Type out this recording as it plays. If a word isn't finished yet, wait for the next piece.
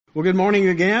Well, good morning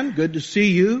again. Good to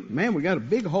see you. Man, we got a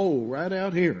big hole right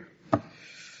out here.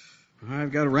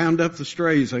 I've got to round up the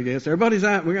strays, I guess. Everybody's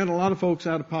out. We got a lot of folks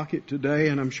out of pocket today,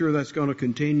 and I'm sure that's going to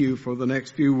continue for the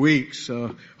next few weeks.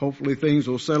 Hopefully things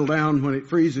will settle down when it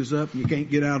freezes up and you can't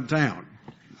get out of town.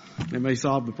 It may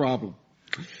solve the problem.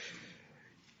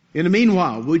 In the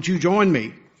meanwhile, would you join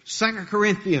me? 2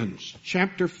 Corinthians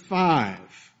chapter 5.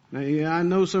 Now, yeah, I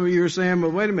know some of you are saying,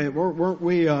 but wait a minute, weren't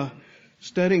we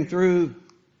studying through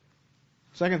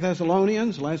 2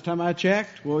 Thessalonians last time I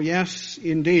checked? Well, yes,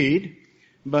 indeed.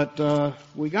 But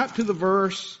we got to the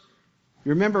verse,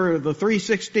 you remember the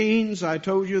 3:16s? I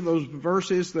told you those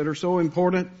verses that are so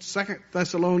important. 2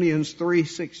 Thessalonians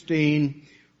 3:16,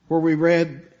 where we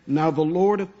read, "Now the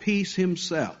Lord of peace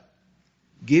himself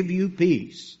give you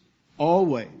peace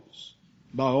always,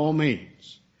 by all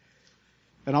means."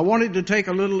 And I wanted to take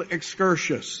a little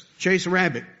excursus, chase a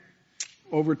rabbit,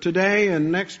 over today and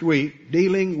next week,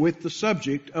 dealing with the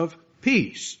subject of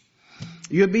peace.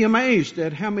 You'd be amazed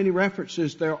at how many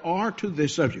references there are to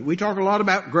this subject. We talk a lot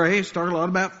about grace, talk a lot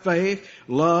about faith,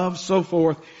 love, so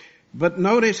forth. But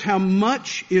notice how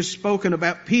much is spoken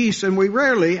about peace, and we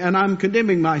rarely, and I'm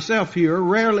condemning myself here,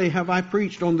 rarely have I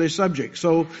preached on this subject.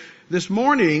 So this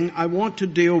morning I want to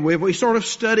deal with, we sort of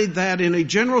studied that in a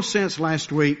general sense last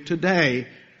week. Today,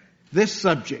 this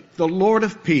subject, the Lord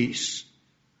of peace,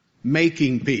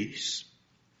 making peace.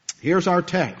 Here's our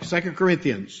text, 2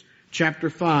 Corinthians chapter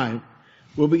 5.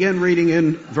 We'll begin reading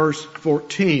in verse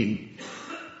 14.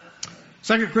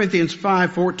 2 Corinthians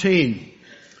 5:14.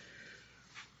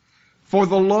 "For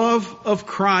the love of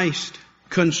Christ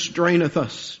constraineth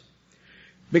us,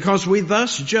 because we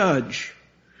thus judge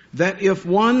that if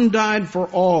one died for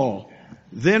all,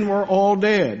 then we're all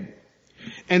dead.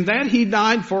 And that he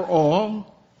died for all,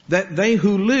 that they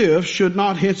who live should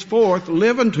not henceforth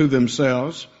live unto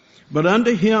themselves, but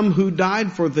unto him who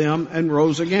died for them and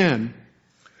rose again.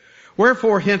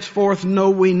 Wherefore henceforth know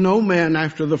we no man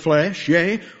after the flesh,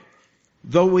 yea,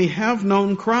 though we have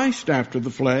known Christ after the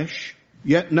flesh,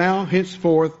 yet now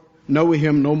henceforth know we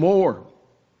him no more.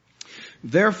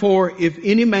 Therefore if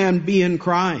any man be in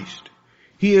Christ,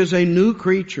 he is a new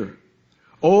creature.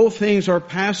 Old things are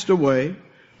passed away.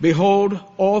 Behold,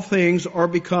 all things are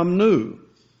become new.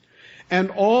 And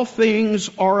all things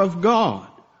are of God,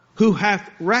 who hath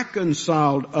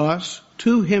reconciled us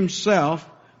to himself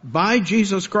by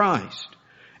Jesus Christ,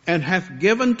 and hath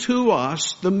given to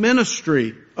us the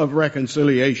ministry of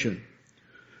reconciliation.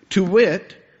 To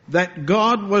wit, that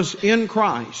God was in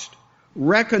Christ,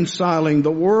 reconciling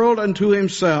the world unto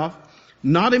himself,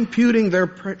 not imputing their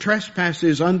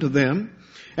trespasses unto them,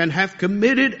 and hath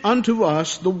committed unto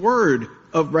us the word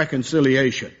of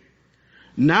reconciliation.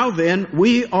 Now then,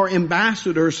 we are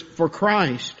ambassadors for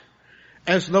Christ,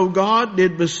 as though God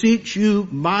did beseech you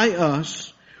by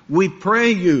us. We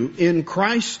pray you in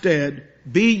Christ's stead,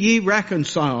 be ye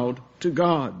reconciled to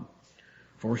God.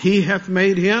 For he hath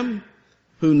made him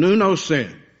who knew no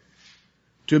sin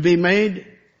to be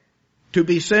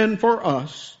sin for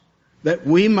us, that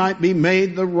we might be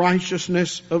made the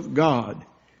righteousness of God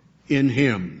in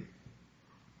him."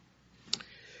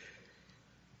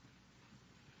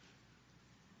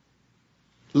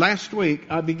 Last week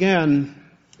I began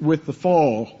with the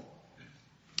fall,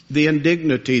 the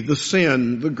indignity, the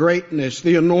sin, the greatness,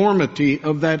 the enormity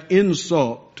of that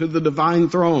insult to the divine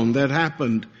throne that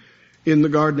happened in the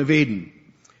Garden of Eden.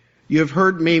 You've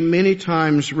heard me many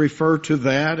times refer to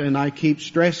that, and I keep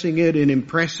stressing it and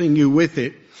impressing you with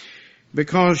it,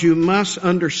 because you must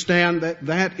understand that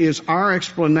that is our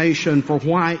explanation for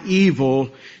why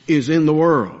evil is in the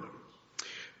world.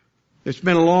 It's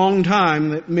been a long time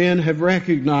that men have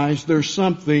recognized there's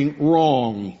something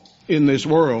wrong in this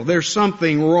world. There's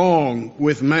something wrong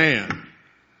with man.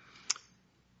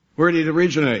 Where did it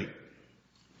originate?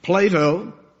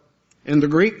 Plato and the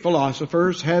Greek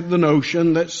philosophers had the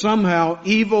notion that somehow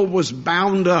evil was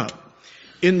bound up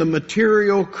in the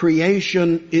material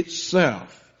creation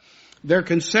itself. Their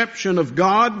conception of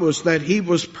God was that he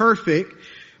was perfect,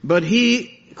 but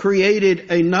he created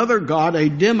another God, a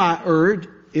demiurge.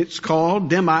 It's called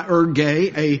demiurge,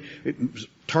 a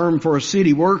term for a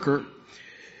city worker,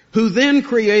 who then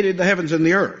created the heavens and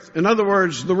the earth. In other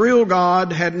words, the real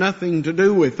God had nothing to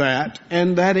do with that,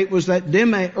 and that it was that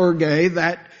demiurge,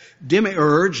 that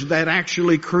demiurge that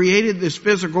actually created this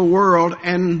physical world,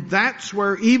 and that's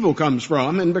where evil comes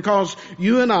from. And because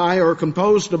you and I are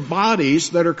composed of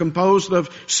bodies that are composed of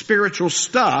spiritual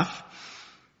stuff,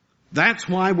 that's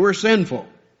why we're sinful.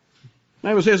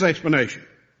 That was his explanation.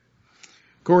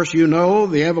 Of course, you know,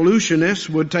 the evolutionists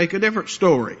would take a different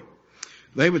story.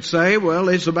 They would say, well,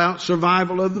 it's about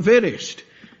survival of the fittest.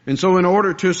 And so in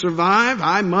order to survive,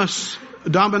 I must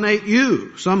dominate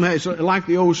you. Somehow, it's like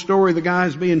the old story, the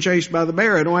guy's being chased by the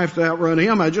bear. I don't have to outrun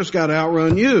him. I just got to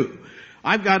outrun you.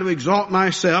 I've got to exalt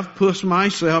myself, push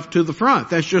myself to the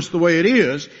front. That's just the way it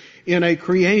is in a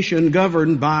creation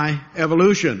governed by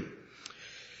evolution.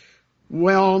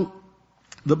 Well,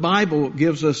 the Bible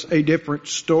gives us a different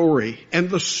story, and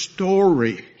the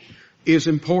story is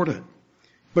important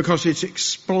because it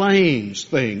explains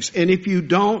things. And if you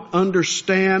don't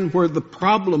understand where the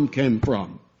problem came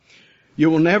from, you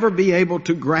will never be able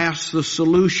to grasp the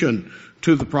solution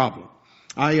to the problem.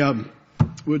 I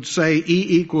would say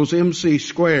E equals MC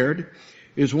squared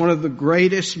is one of the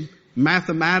greatest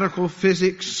mathematical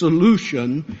physics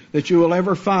solution that you will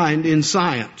ever find in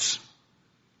science.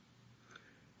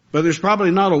 But there's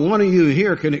probably not a one of you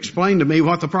here can explain to me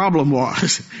what the problem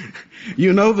was.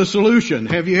 You know the solution.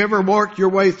 Have you ever worked your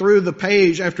way through the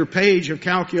page after page of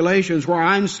calculations where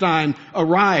Einstein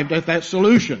arrived at that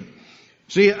solution?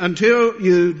 See, unless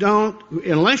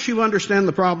you understand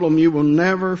the problem, you will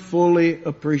never fully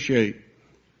appreciate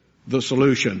the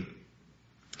solution.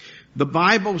 The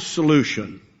Bible's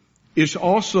solution is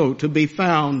also to be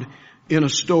found in a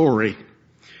story.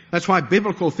 That's why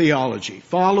biblical theology,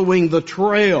 following the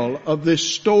trail of this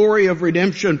story of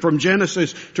redemption from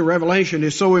Genesis to Revelation,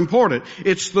 is so important.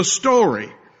 It's the story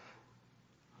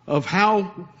of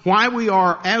why we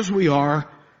are as we are,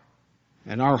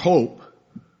 and our hope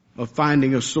of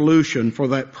finding a solution for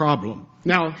that problem.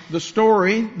 Now, the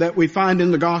story that we find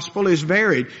in the gospel is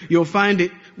varied. You'll find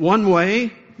it one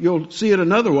way, you'll see it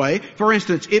another way. For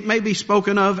instance, it may be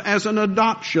spoken of as an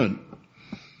adoption.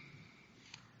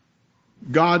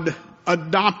 God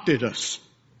adopted us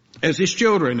as His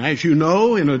children. As you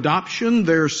know, in adoption,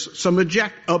 there's some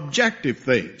objective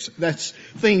things.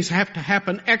 Things have to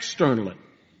happen externally.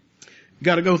 You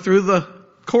got to go through the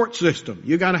court system.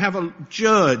 You got to have a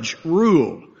judge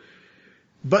rule.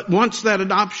 But once that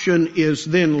adoption is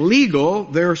then legal,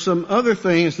 there are some other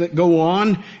things that go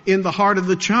on in the heart of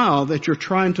the child that you're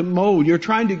trying to mold. You're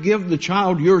trying to give the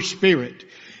child your spirit.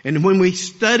 And when we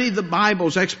study the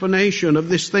Bible's explanation of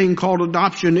this thing called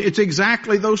adoption, it's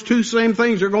exactly those two same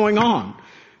things are going on.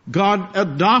 God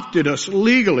adopted us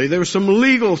legally. There was some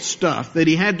legal stuff that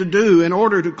He had to do in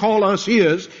order to call us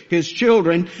His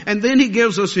children. And then He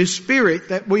gives us His Spirit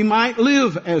that we might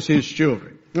live as His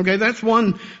children. Okay, that's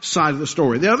one side of the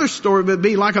story. The other story would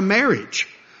be like a marriage.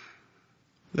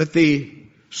 That the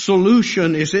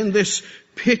solution is in this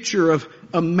picture of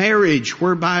a marriage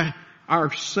whereby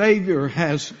our Savior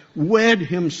has wed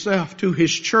Himself to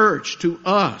His church, to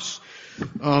us.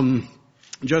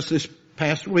 Just this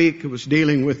past week, I was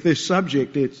dealing with this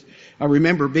subject. I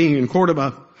remember being in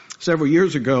Cordoba several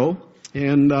years ago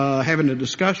and having a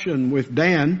discussion with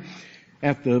Dan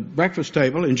at the breakfast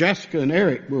table, and Jessica and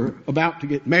Eric were about to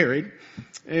get married.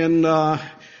 And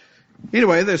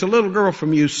anyway, there's a little girl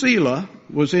from Usila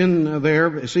was in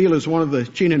there. Usila is one of the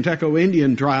Chinanteco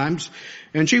Indian tribes.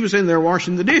 And she was in there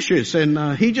washing the dishes,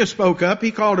 and he just spoke up.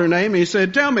 He called her name, and he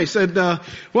said, "Tell me,"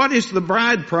 what is the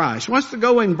bride price? What's the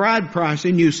going bride price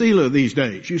in Usila these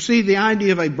days? You see, the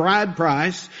idea of a bride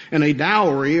price and a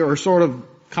dowry are sort of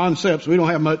concepts we don't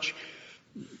have much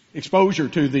exposure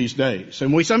to these days.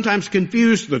 And we sometimes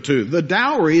confuse the two. The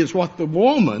dowry is what the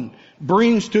woman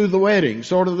brings to the wedding,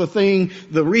 sort of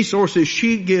the resources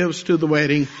she gives to the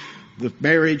wedding, the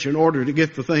marriage, in order to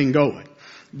get the thing going.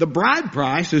 The bride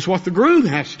price is what the groom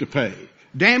has to pay.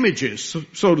 Damages,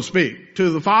 so to speak, to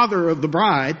the father of the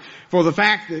bride for the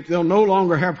fact that they'll no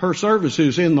longer have her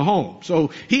services in the home.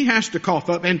 So he has to cough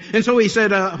up. And so he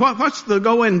said, what's the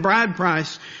going bride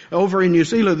price over in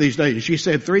Usila these days? She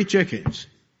said, 3 chickens.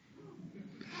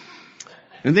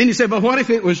 And then he said, but what if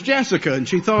it was Jessica? And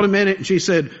she thought a minute and she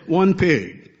said, 1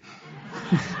 pig.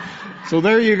 So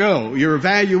there you go, your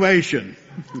evaluation.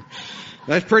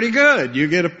 That's pretty good. You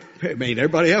get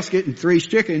everybody else getting 3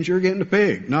 chickens, you're getting a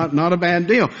pig. Not a bad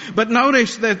deal. But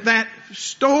notice that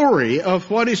story of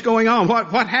what is going on,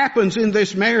 what happens in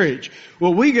this marriage.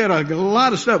 Well, we get a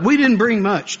lot of stuff. We didn't bring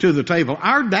much to the table.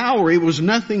 Our dowry was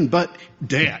nothing but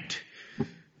debt.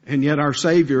 And yet our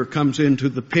Savior comes into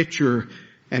the picture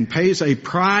and pays a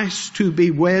price to be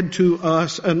wed to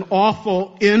us, an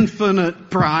awful, infinite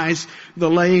price, the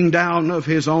laying down of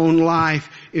His own life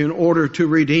in order to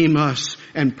redeem us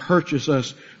and purchase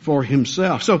us for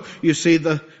Himself. So you see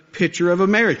the picture of a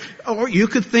marriage. Or you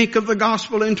could think of the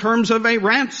gospel in terms of a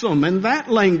ransom, and that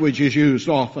language is used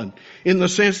often in the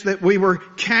sense that we were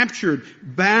captured,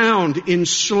 bound,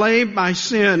 enslaved by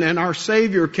sin, and our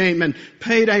Savior came and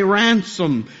paid a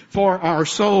ransom for our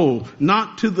soul,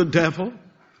 not to the devil,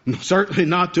 certainly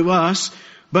not to us,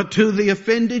 but to the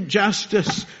offended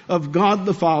justice of God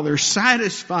the Father,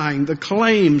 satisfying the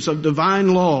claims of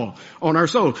divine law on our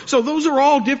soul. So those are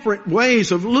all different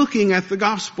ways of looking at the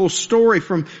gospel story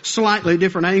from slightly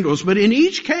different angles. But in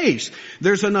each case,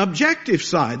 there's an objective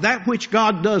side, that which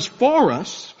God does for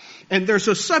us, and there's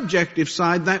a subjective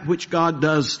side, that which God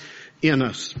does in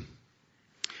us.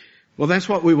 Well, that's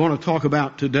what we want to talk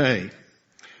about today.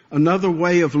 Another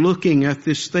way of looking at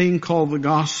this thing called the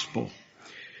gospel.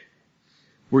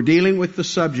 We're dealing with the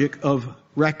subject of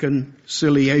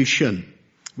reconciliation.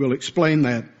 We'll explain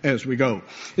that as we go.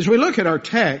 As we look at our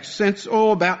text, since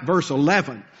about verse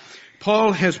 11,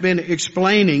 Paul has been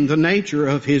explaining the nature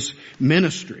of his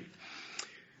ministry.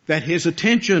 That his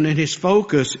attention and his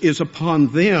focus is upon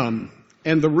them.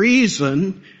 And the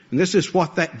reason, and this is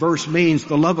what that verse means,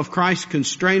 the love of Christ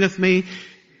constraineth me,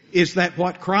 is that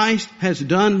what Christ has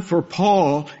done for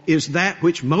Paul is that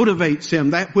which motivates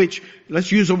him, that which,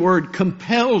 let's use a word,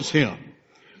 compels him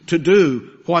to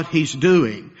do what he's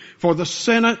doing. For the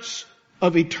sentence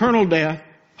of eternal death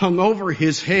hung over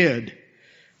his head,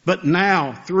 but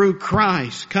now through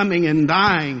Christ coming and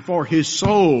dying for his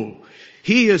soul,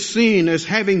 he is seen as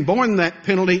having borne that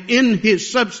penalty in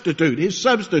his substitute. His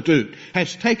substitute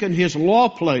has taken his law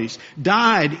place,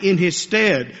 died in his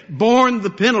stead, borne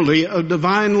the penalty of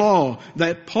divine law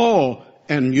that Paul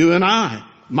and you and I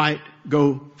might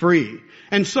go free.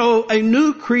 And so a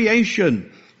new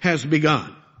creation has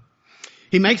begun.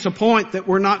 He makes a point that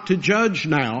we're not to judge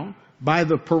now by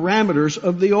the parameters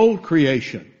of the old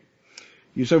creation.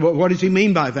 You say, well, what does he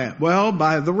mean by that? Well,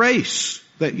 by the race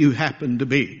that you happen to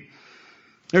be.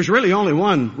 There's really only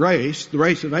one race, the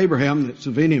race of Abraham, that's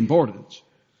of any importance.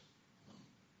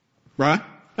 Right?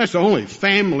 That's the only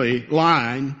family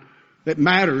line that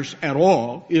matters at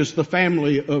all, is the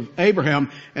family of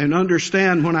Abraham. And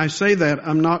understand when I say that,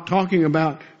 I'm not talking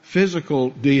about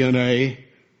physical DNA.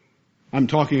 I'm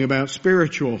talking about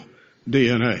spiritual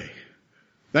DNA.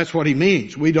 That's what he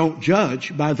means. We don't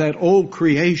judge by that old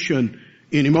creation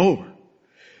anymore.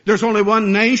 There's only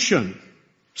one nation,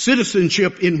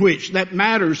 citizenship in which that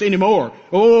matters anymore.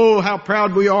 Oh, how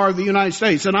proud we are of the United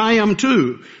States, and I am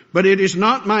too. But it is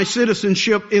not my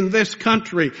citizenship in this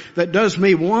country that does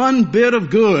me one bit of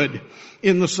good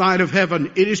in the sight of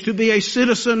heaven. It is to be a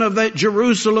citizen of that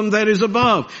Jerusalem that is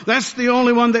above. That's the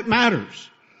only one that matters.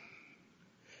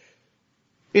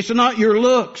 It's not your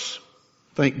looks,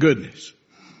 thank goodness.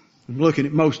 I'm looking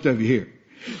at most of you here.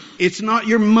 It's not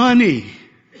your money,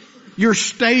 your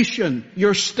station,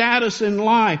 your status in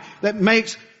life that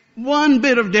makes one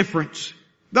bit of difference.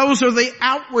 Those are the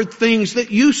outward things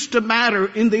that used to matter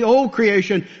in the old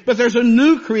creation, but there's a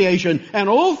new creation, and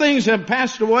old things have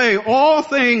passed away, all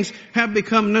things have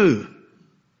become new.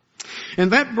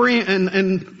 And that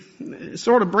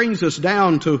sort of brings us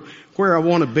down to where I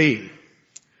want to be,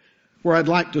 where I'd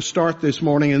like to start this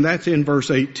morning, and that's in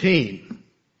verse 18.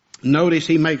 Notice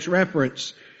he makes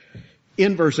reference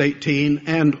in verse 18,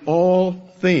 and all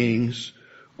things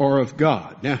are of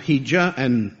God. Now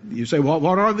and you say, well,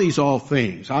 what are these all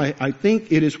things? I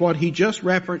think it is what he just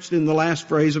referenced in the last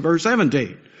phrase of verse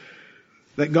 17.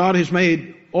 That God has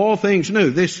made all things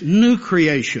new, this new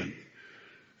creation.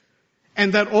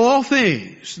 And that all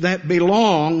things that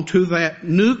belong to that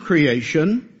new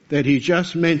creation that he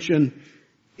just mentioned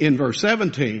in verse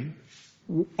 17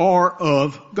 are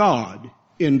of God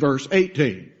in verse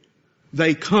 18.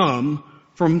 They come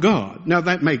from God. Now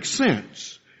that makes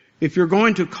sense. If you're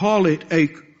going to call it a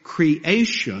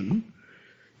creation,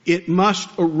 it must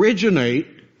originate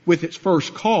with its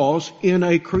first cause in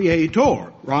a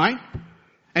creator, right?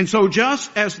 And so just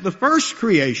as the first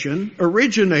creation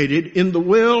originated in the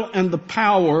will and the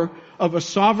power of a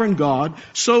sovereign God,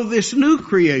 so this new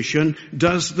creation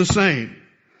does the same.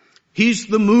 He's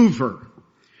the mover.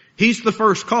 He's the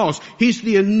first cause. He's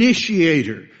the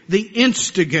initiator, the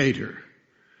instigator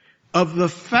of the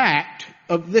fact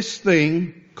of this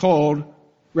thing called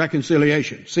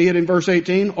reconciliation. See it in verse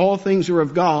 18? All things are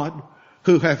of God,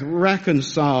 who hath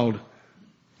reconciled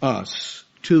us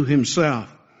to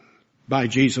himself by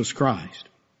Jesus Christ.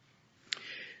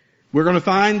 We're going to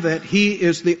find that he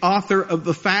is the author of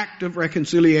the fact of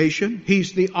reconciliation.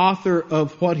 He's the author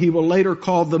of what he will later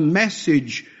call the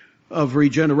message of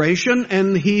regeneration,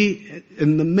 and he,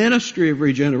 in the ministry of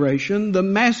regeneration, the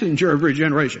messenger of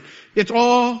regeneration. It's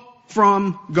all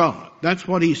from God. That's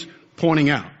what he's pointing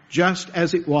out. Just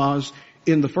as it was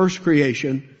in the first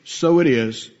creation, so it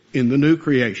is in the new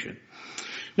creation.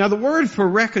 Now the word for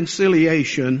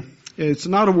reconciliation, it's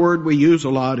not a word we use a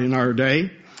lot in our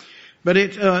day, but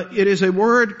it is a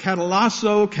word,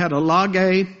 katalasso,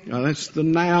 katalage, that's the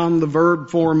noun, the verb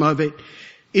form of it.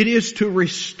 It is to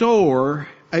restore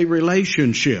a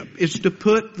relationship. It's to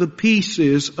put the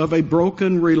pieces of a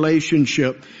broken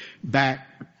relationship back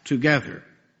together.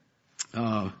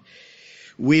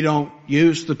 We don't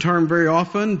use the term very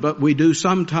often, but we do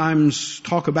sometimes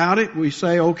talk about it. We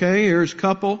say, okay, here's a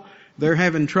couple. They're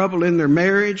having trouble in their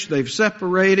marriage. They've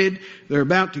separated. They're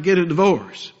about to get a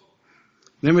divorce.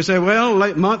 Then we say, well,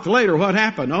 a month later, what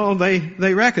happened? Oh, they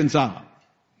reconciled.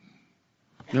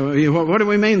 What do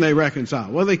we mean they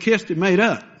reconciled? Well, they kissed and made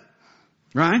up.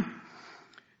 Right?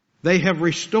 They have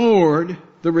restored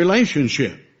the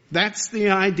relationship. That's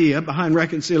the idea behind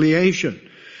reconciliation.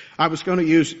 I was going to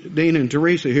use Dean and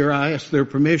Teresa here. I asked their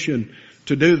permission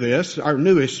to do this. Our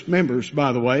newest members,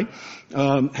 by the way,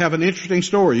 have an interesting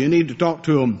story. You need to talk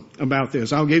to them about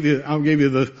this. I'll give you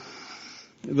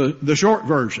the short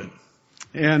version.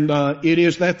 And it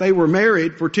is that they were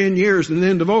married for 10 years and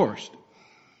then divorced.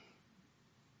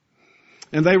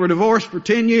 And they were divorced for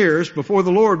 10 years before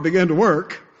the Lord began to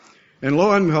work. And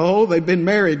lo and behold, they've been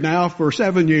married now for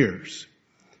 7 years.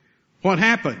 What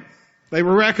happened? They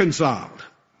were reconciled.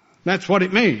 That's what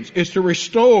it means. It's to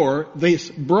restore this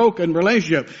broken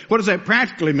relationship. What does that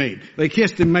practically mean? They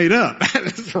kissed and made up.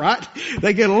 That's right.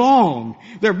 They get along.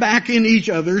 They're back in each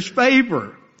other's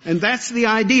favor. And that's the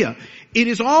idea. It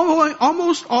is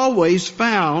almost always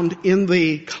found in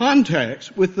the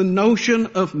context with the notion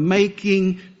of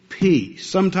making peace.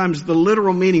 Sometimes the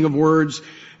literal meaning of words,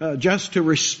 just to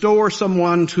restore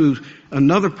someone to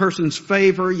another person's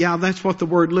favor. Yeah, that's what the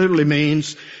word literally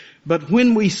means. But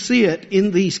when we see it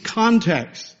in these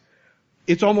contexts,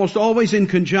 it's almost always in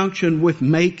conjunction with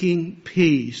making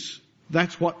peace.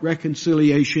 That's what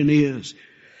reconciliation is.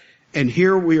 And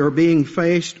here we are being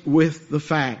faced with the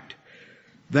fact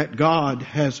that God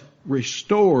has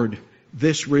restored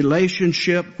this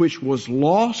relationship which was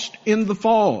lost in the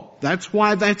fall. That's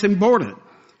why that's important.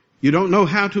 You don't know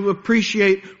how to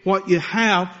appreciate what you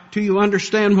have till you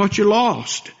understand what you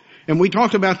lost. And we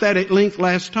talked about that at length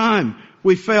last time.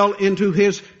 We fell into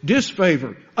His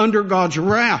disfavor, under God's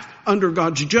wrath, under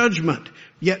God's judgment.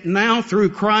 Yet now through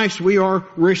Christ we are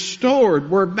restored.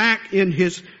 We're back in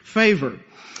His favor.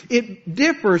 It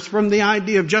differs from the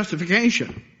idea of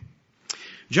justification.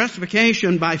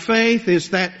 Justification by faith is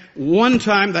that one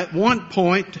time, that one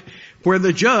point where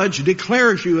the judge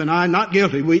declares you and I not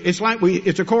guilty.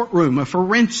 It's a courtroom, a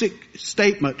forensic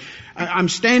statement. I'm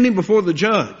standing before the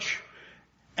judge.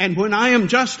 And when I am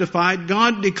justified,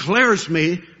 God declares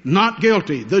me not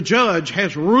guilty. The judge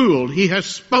has ruled. He has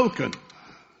spoken.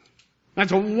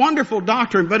 That's a wonderful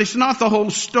doctrine, but it's not the whole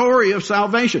story of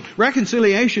salvation.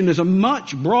 Reconciliation is a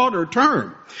much broader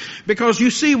term. Because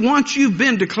you see, once you've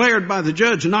been declared by the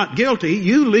judge not guilty,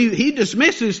 you leave, he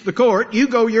dismisses the court, you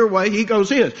go your way, he goes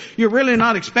his. You're really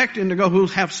not expecting to go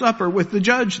have supper with the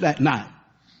judge that night.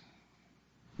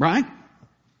 Right?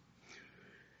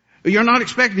 You're not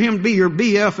expecting him to be your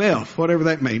BFF, whatever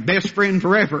that means, best friend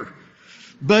forever.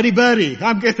 Buddy,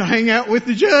 I get to hang out with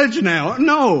the judge now.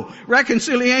 No,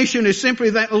 reconciliation is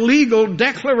simply that legal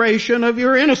declaration of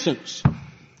your innocence.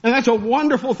 And that's a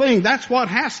wonderful thing. That's what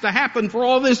has to happen for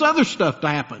all this other stuff to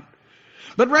happen.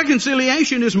 But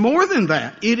reconciliation is more than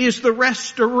that. It is the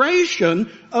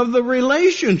restoration of the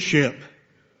relationship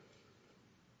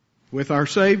with our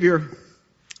Savior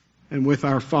and with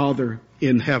our Father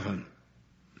in heaven.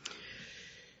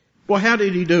 Well, how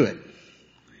did He do it?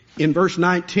 In verse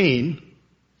 19,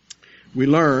 we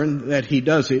learn that He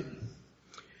does it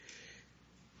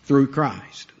through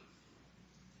Christ.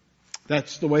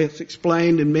 That's the way it's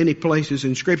explained in many places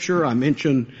in Scripture. I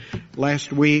mentioned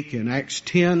last week in Acts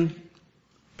 10,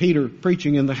 Peter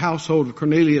preaching in the household of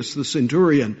Cornelius the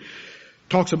centurion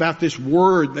talks about this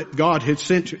word that God had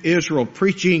sent to Israel,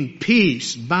 preaching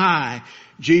peace by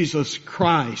Jesus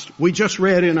Christ. We just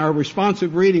read in our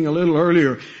responsive reading a little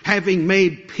earlier, having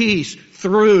made peace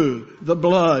through the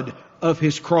blood of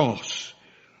His cross.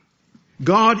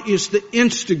 God is the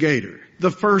instigator,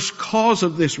 the first cause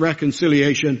of this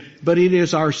reconciliation, but it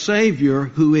is our Savior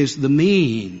who is the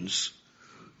means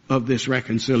of this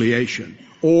reconciliation.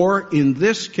 Or in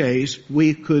this case,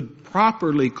 we could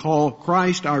properly call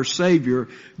Christ our Savior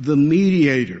the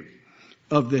mediator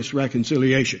of this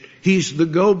reconciliation. He's the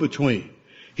go-between.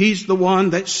 He's the one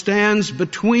that stands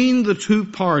between the two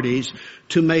parties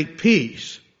to make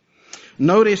peace.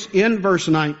 Notice in verse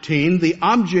 19, the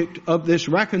object of this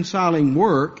reconciling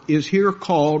work is here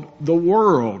called the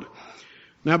world.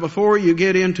 Now before you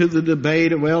get into the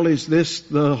debate, well, is this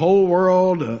the whole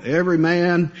world, every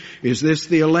man? Is this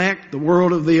the elect, the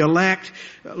world of the elect?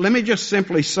 Let me just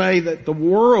simply say that the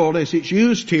world as it's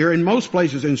used here in most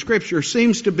places in Scripture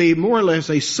seems to be more or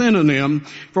less a synonym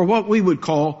for what we would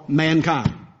call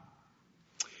mankind.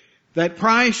 That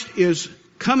Christ is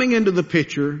coming into the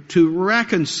picture to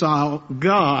reconcile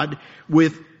God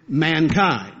with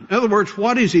mankind. In other words,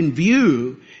 what is in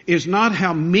view is not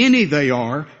how many they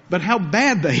are, but how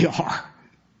bad they are.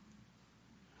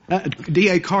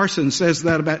 D.A. Carson says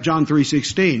that about John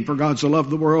 3:16, for God so loved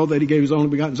the world that he gave his only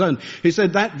begotten Son. He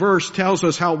said that verse tells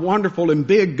us how wonderful and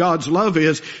big God's love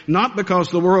is, not because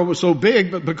the world was so big,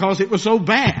 but because it was so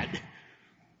bad.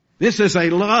 This is a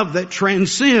love that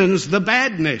transcends the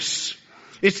badness.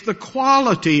 It's the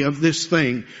quality of this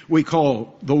thing we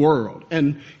call the world.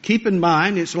 And keep in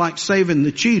mind, it's like saving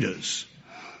the cheetahs.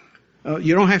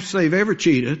 You don't have to save every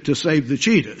cheetah to save the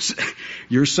cheetahs.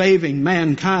 You're saving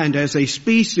mankind as a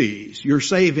species. You're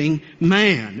saving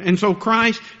man. And so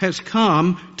Christ has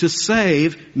come to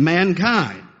save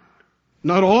mankind.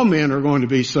 Not all men are going to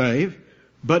be saved,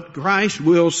 but Christ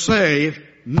will save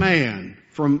man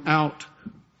from out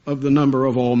of the number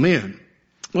of all men.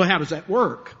 Well, how does that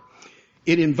work?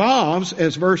 It involves,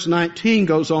 as verse 19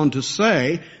 goes on to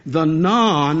say, the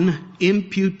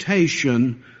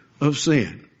non-imputation of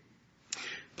sin.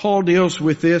 Paul deals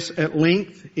with this at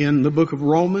length in the book of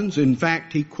Romans. In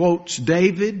fact, he quotes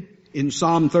David in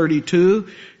Psalm 32,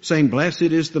 saying, blessed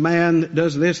is the man that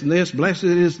does this and this. Blessed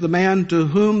is the man to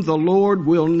whom the Lord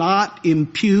will not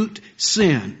impute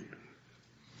sin.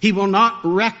 He will not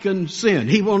reckon sin.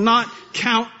 He will not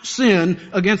count sin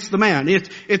against the man.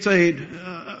 It's a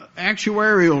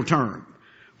actuarial term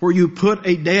where you put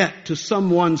a debt to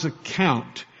someone's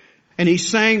account. And he's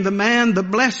saying the man, the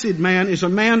blessed man, is a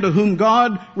man to whom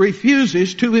God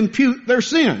refuses to impute their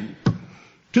sin,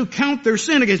 to count their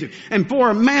sin against him. And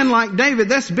for a man like David,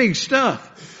 that's big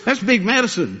stuff. That's big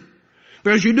medicine.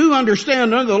 Because you do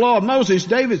understand under the law of Moses,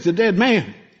 David's a dead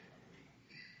man.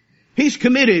 He's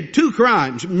committed 2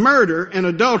 crimes, murder and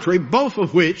adultery, both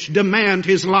of which demand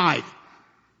his life.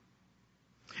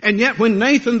 And yet when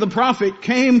Nathan the prophet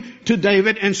came to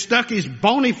David and stuck his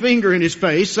bony finger in his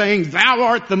face saying, thou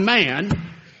art the man,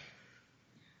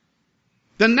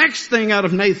 the next thing out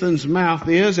of Nathan's mouth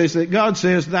is that God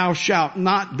says, thou shalt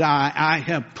not die. I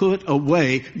have put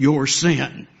away your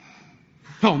sin.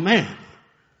 Oh man,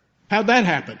 how'd that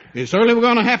happen? It's certainly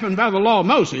going to happen by the law of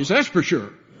Moses, that's for sure.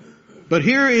 But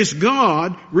here is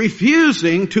God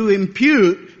refusing to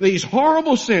impute these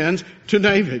horrible sins to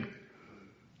David.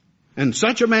 And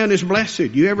such a man is blessed.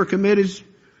 You ever committed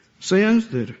sins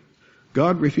that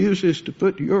God refuses to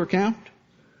put to your account?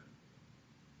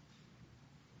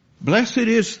 Blessed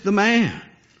is the man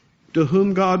to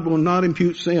whom God will not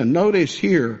impute sin. Notice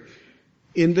here,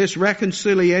 in this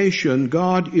reconciliation,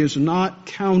 God is not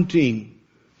charging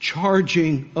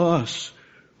us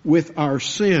with our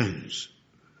sins.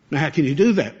 Now, how can he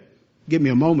do that? Give me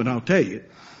a moment, I'll tell you.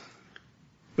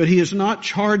 But he is not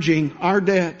charging our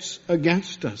debts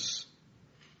against us.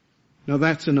 Now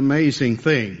that's an amazing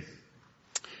thing.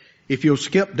 If you'll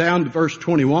skip down to verse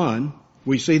 21,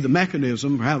 we see the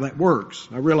mechanism of how that works.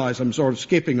 I realize I'm sort of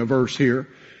skipping a verse here.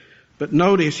 But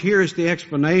notice here is the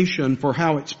explanation for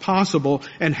how it's possible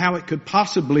and how it could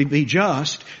possibly be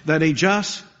just that a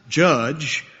just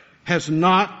judge has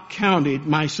not counted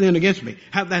my sin against me.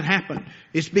 How'd that happen?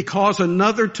 It's because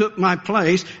another took my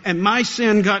place and my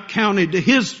sin got counted to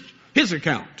his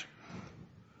account.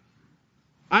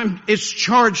 It's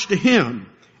charged to him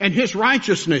and his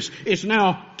righteousness is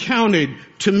now counted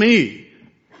to me.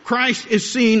 Christ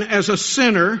is seen as a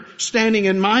sinner standing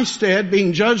in my stead,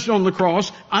 being judged on the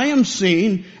cross. I am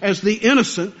seen as the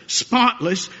innocent,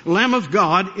 spotless Lamb of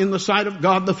God in the sight of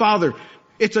God the Father.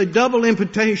 It's a double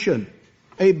imputation,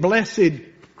 a blessed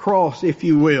cross, if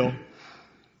you will.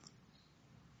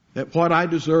 That what I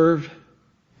deserved,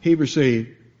 he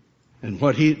received, and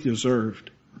what he deserved,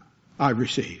 I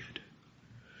received.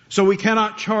 So we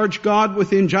cannot charge God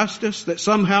with injustice, that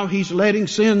somehow he's letting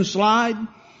sin slide,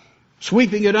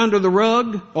 sweeping it under the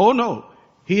rug. Oh no.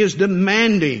 He is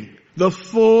demanding the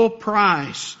full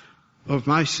price of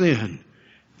my sin.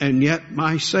 And yet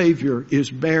my Savior is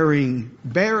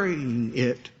bearing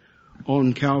it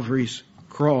on Calvary's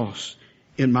cross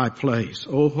in my place.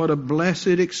 Oh, what a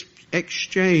blessed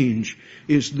exchange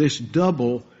is this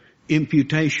double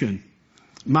imputation.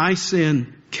 My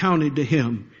sin counted to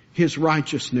him. His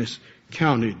righteousness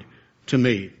counted to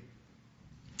me.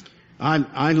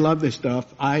 I love this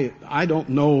stuff. I don't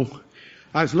know.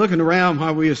 I was looking around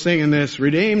while we were singing this.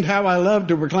 Redeemed, how I love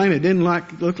to proclaim it. Didn't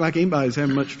look like anybody's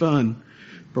having much fun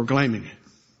proclaiming it.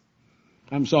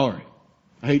 I'm sorry.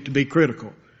 I hate to be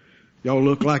critical. Y'all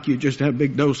look like you just have a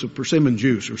big dose of persimmon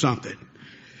juice or something.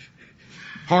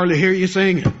 Hardly hear you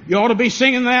sing it. You ought to be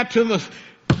singing that to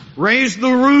raise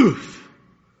the roof.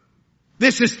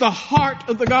 This is the heart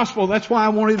of the gospel. That's why I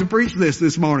wanted to preach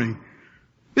this morning.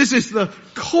 This is the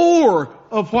core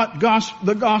of what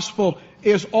the gospel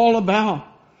is all about.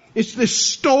 It's this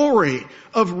story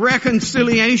of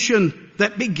reconciliation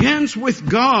that begins with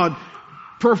God,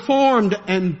 performed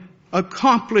and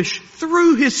accomplished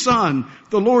through His Son,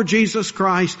 the Lord Jesus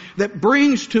Christ, that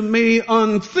brings to me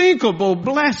unthinkable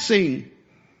blessing.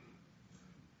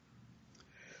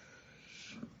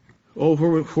 Oh,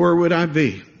 where would I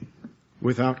be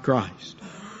without Christ?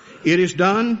 It is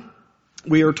done,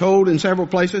 we are told in several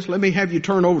places. Let me have you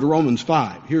turn over to Romans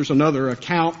 5. Here's another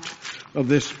account of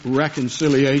this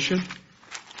reconciliation.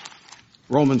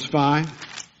 Romans 5.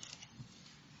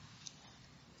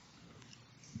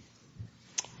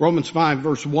 Romans 5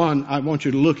 verse 1, I want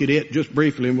you to look at it just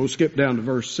briefly and we'll skip down to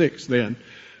verse 6 then.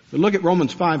 But look at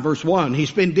Romans 5 verse 1.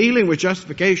 He's been dealing with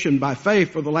justification by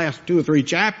faith for the last 2 or 3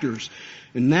 chapters.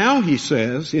 And now he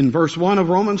says in verse 1 of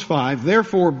Romans 5,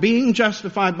 therefore being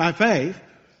justified by faith,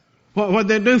 what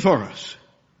did they do for us?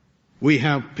 We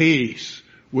have peace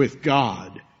with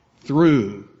God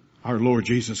through our Lord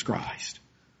Jesus Christ.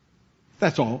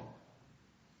 That's all.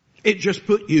 It just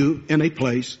put you in a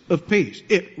place of peace.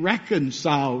 It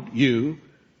reconciled you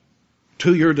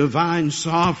to your divine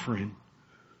sovereign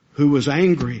who was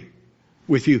angry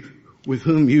with you, with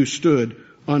whom you stood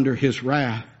under His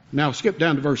wrath. Now skip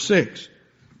down to verse 6.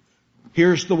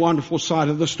 Here's the wonderful side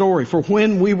of the story. For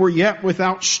when we were yet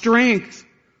without strength,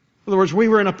 in other words, we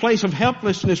were in a place of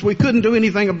helplessness. We couldn't do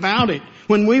anything about it.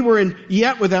 When we were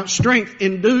yet without strength,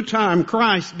 in due time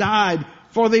Christ died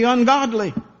for the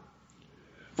ungodly.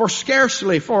 For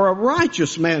scarcely for a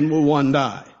righteous man will one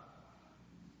die.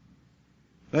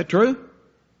 That true?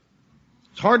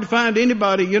 It's hard to find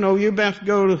anybody, you're about to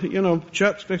go to,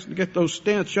 Chuck's fixing to get those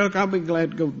stents. Chuck, I'll be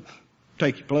glad to go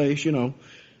take your place,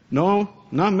 No,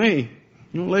 not me.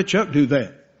 Don't let Chuck do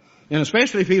that. And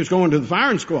especially if he was going to the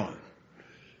firing squad.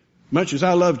 Much as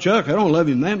I love Chuck, I don't love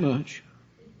him that much.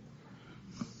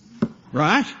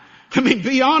 Right? I mean,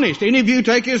 be honest. Any of you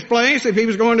take his place if he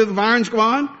was going to the firing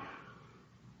squad?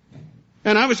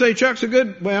 And I would say Chuck's a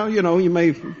good, you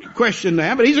may question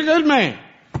that, but he's a good man.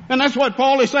 And that's what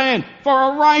Paul is saying.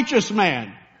 For a righteous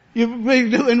man, you'd be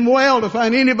doing well to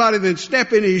find anybody that'd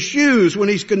step in his shoes when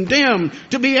he's condemned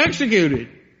to be executed.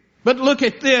 But look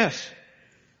at this.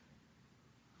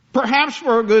 Perhaps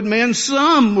for a good man,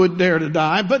 some would dare to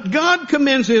die, but God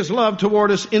commends His love toward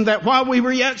us in that while we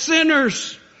were yet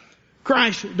sinners,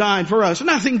 Christ died for us.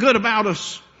 Nothing good about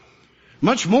us.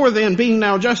 Much more than being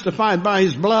now justified by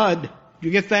His blood.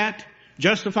 You get that?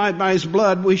 Justified by His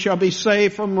blood, we shall be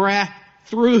saved from wrath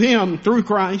through Him, through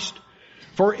Christ.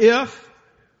 For if,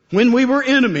 when we were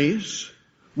enemies,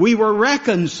 we were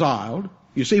reconciled.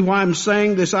 You see why I'm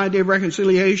saying this idea of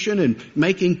reconciliation and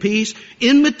making peace?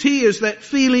 Enmity is that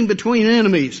feeling between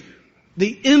enemies.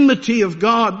 The enmity of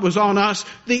God was on us.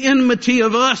 The enmity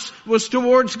of us was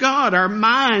towards God. Our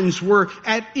minds were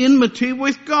at enmity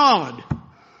with God.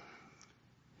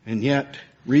 And yet,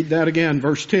 read that again,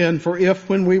 verse 10. For if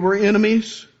when we were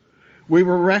enemies, we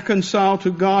were reconciled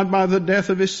to God by the death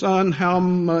of His Son, how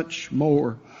much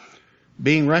more,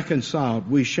 being reconciled,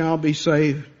 we shall be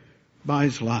saved by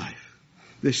His life.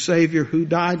 This Savior who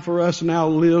died for us now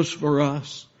lives for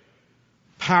us,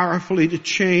 powerfully to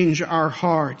change our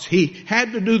hearts. He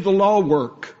had to do the law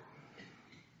work.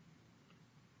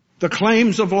 The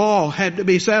claims of law had to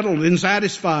be settled and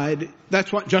satisfied.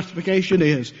 That's what justification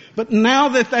is. But now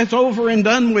that that's over and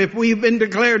done with, we've been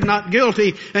declared not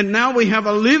guilty, and now we have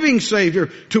a living Savior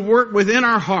to work within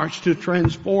our hearts to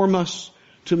transform us,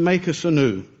 to make us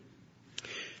anew.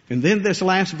 And then this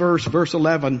last verse, verse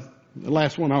 11, the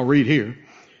last one I'll read here.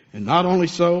 And not only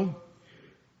so,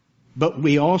 but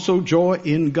we also joy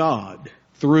in God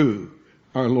through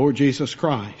our Lord Jesus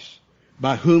Christ,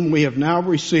 by whom we have now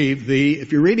received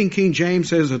if you're reading King James,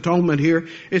 says atonement here,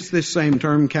 it's this same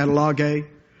term, kataloge.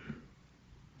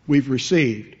 We've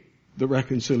received the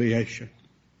reconciliation.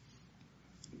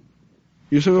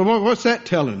 You say, well, what's that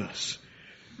telling us?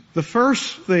 The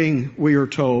first thing we are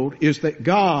told is that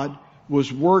God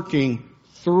was working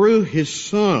through His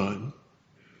Son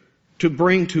to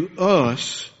bring to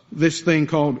us this thing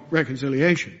called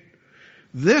reconciliation.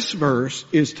 This verse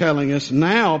is telling us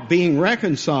now, being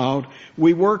reconciled,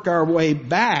 we work our way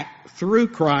back through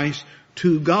Christ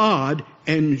to God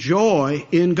and joy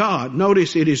in God.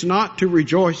 Notice it is not to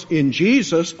rejoice in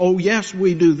Jesus. Oh yes,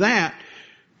 we do that.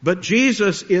 But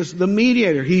Jesus is the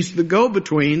mediator. He's the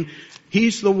go-between.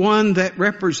 He's the one that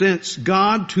represents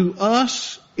God to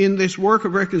us in this work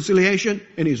of reconciliation,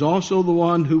 and He's also the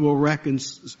one who will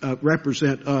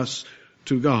represent us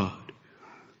to God.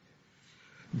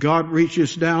 God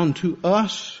reaches down to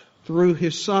us through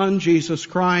His Son, Jesus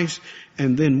Christ,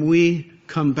 and then we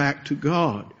come back to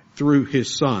God through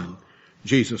His Son,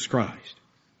 Jesus Christ.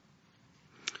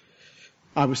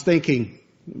 I was thinking,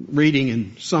 reading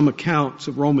in some accounts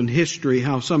of Roman history,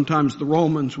 how sometimes the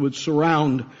Romans would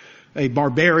surround a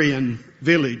barbarian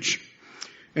village,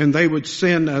 and they would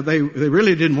send, they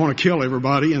really didn't want to kill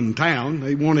everybody in town.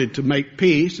 They wanted to make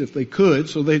peace if they could,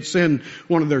 so they'd send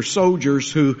one of their soldiers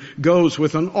who goes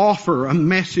with an offer, a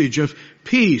message of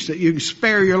peace, that you can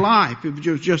spare your life if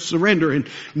you just surrender. And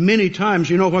many times,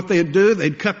 you know what they'd do?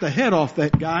 They'd cut the head off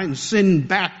that guy and send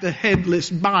back the headless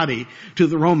body to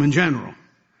the Roman general.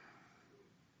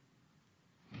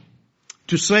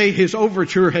 To say his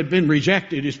overture had been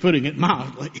rejected is putting it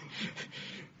mildly.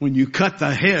 When you cut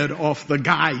the head off the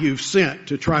guy you've sent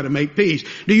to try to make peace.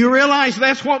 Do you realize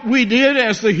that's what we did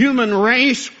as the human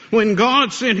race when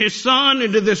God sent His Son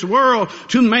into this world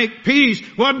to make peace?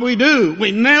 What did we do?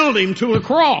 We nailed Him to a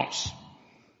cross.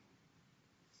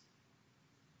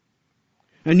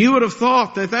 And you would have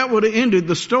thought that that would have ended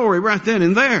the story right then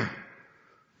and there.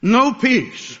 No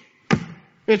peace.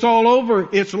 It's all over.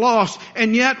 It's lost.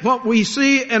 And yet what we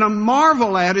see and a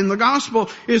marvel at in the gospel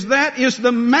is that is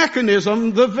the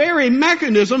mechanism, the very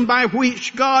mechanism by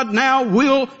which God now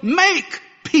will make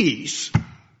peace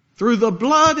through the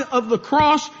blood of the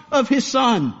cross of His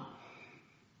Son.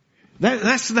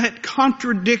 That's that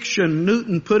contradiction.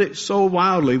 Newton put it so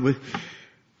wildly with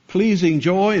pleasing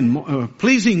joy and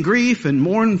pleasing grief and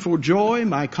mournful joy.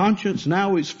 My conscience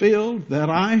now is filled that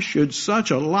I should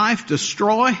such a life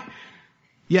destroy,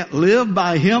 yet live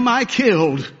by Him I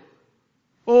killed.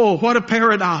 Oh, what a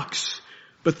paradox.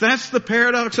 But that's the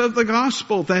paradox of the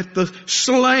gospel, that the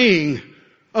slaying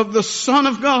of the Son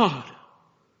of God.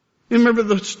 Remember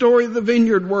the story of the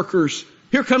vineyard workers.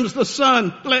 Here comes the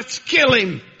son. Let's kill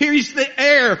him. Here's the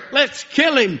heir. Let's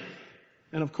kill him.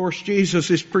 And of course Jesus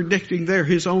is predicting there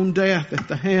His own death at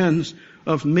the hands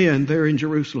of men there in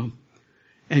Jerusalem.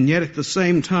 And yet at the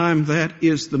same time, that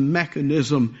is the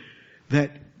mechanism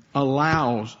that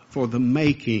allows for the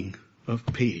making of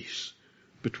peace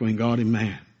between God and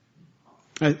man.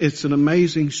 It's an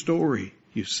amazing story,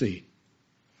 you see.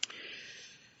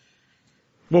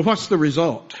 Well, what's the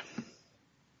result?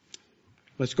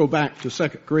 Let's go back to 2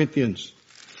 Corinthians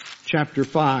chapter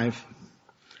 5.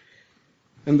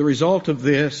 And the result of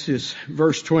this is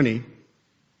verse 20.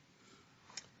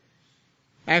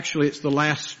 Actually, it's the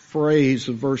last phrase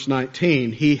of verse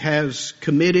 19. He has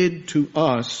committed to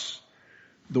us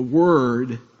the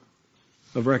word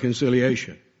of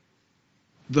reconciliation.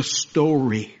 The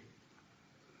story.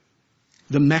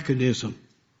 The mechanism.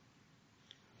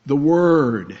 The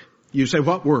word. You say,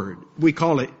 what word? We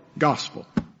call it gospel.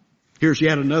 Here's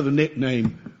yet another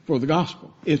nickname for the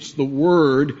gospel. It's the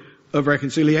word of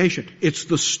reconciliation. It's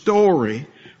the story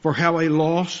for how a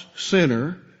lost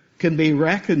sinner can be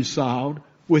reconciled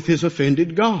with his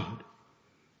offended God.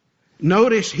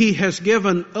 Notice He has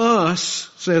given us,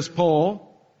 says Paul,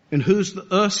 and who's the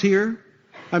us here?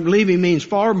 I believe he means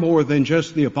far more than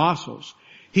just the apostles.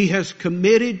 He has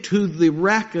committed to the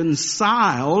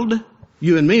reconciled,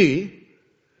 you and me,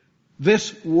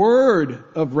 this word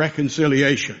of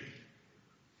reconciliation.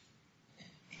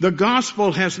 The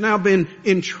gospel has now been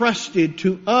entrusted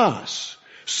to us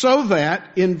so that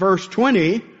in verse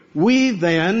 20, we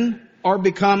then are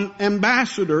become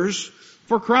ambassadors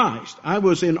for Christ. I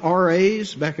was in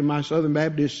RAs back in my Southern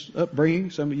Baptist upbringing.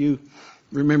 Some of you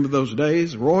remember those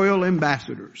days. Royal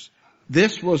ambassadors.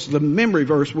 This was the memory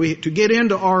verse. To get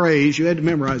into RAs, you had to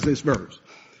memorize this verse.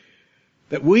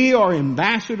 That we are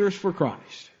ambassadors for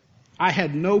Christ. I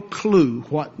had no clue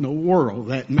what in the world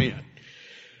that meant.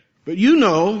 But you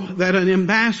know that an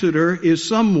ambassador is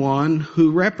someone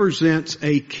who represents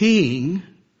a king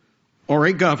or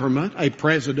a government, a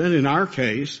president in our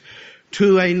case,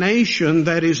 to a nation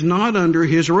that is not under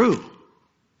his rule.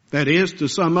 That is, to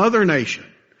some other nation.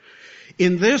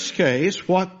 In this case,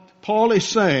 what Paul is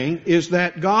saying is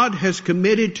that God has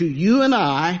committed to you and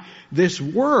I this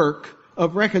work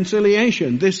of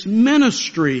reconciliation, this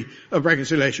ministry of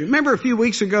reconciliation. Remember a few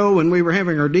weeks ago when we were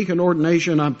having our deacon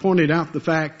ordination, I pointed out the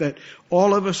fact that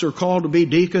all of us are called to be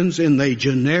deacons in the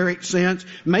generic sense,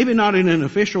 maybe not in an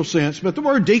official sense, but the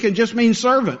word deacon just means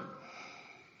servant.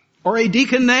 Or a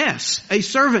deaconess, a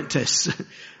servantess,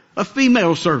 a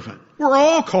female servant. We're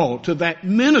all called to that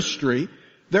ministry.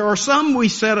 There are some we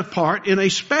set apart in a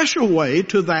special way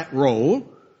to that role.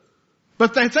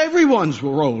 But that's everyone's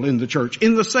role in the church.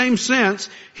 In the same sense,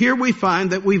 here we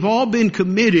find that we've all been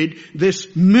committed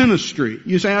this ministry.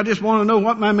 You say, I just want to know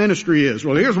what my ministry is.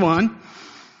 Well, here's one.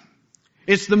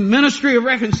 It's the ministry of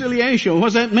reconciliation. What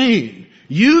does that mean?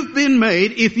 You've been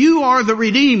made, if you are the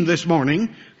redeemed this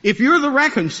morning, if you're the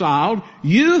reconciled,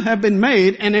 you have been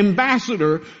made an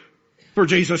ambassador for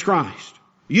Jesus Christ.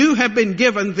 You have been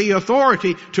given the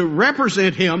authority to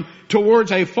represent Him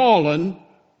towards a fallen,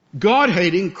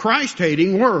 God-hating,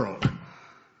 Christ-hating world.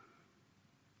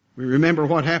 We remember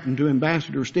what happened to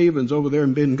Ambassador Stevens over there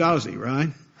in Benghazi, right?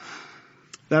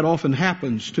 That often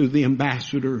happens to the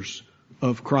ambassadors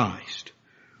of Christ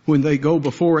when they go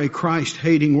before a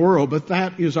Christ-hating world. But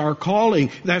that is our calling.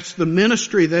 That's the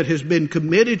ministry that has been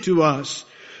committed to us.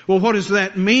 Well, what does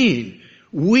that mean?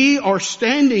 We are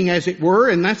standing, as it were,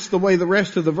 and that's the way the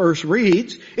rest of the verse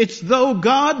reads. It's though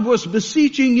God was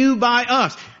beseeching you by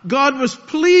us. God was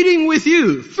pleading with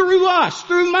you through us,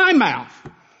 through my mouth.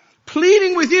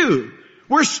 Pleading with you.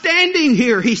 We're standing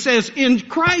here, he says, in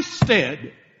Christ's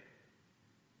stead.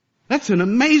 That's an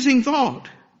amazing thought.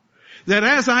 That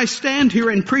as I stand here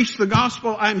and preach the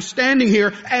gospel, I'm standing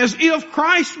here as if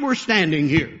Christ were standing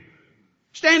here.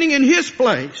 Standing in His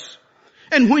place.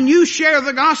 And when you share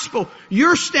the gospel,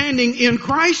 you're standing in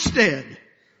Christ's stead.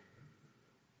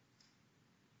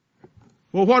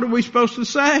 Well, what are we supposed to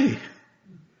say?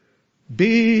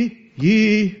 Be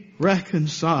ye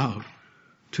reconciled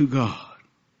to God.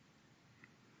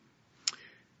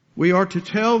 We are to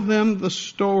tell them the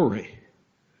story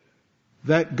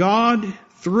that God,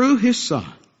 through His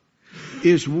Son,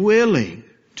 is willing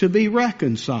to be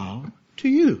reconciled to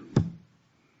you.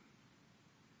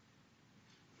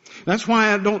 That's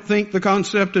why I don't think the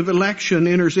concept of election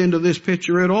enters into this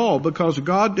picture at all, because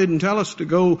God didn't tell us to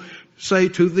go say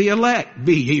to the elect,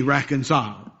 be ye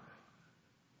reconciled.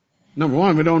 Number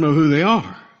one, we don't know who they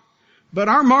are. But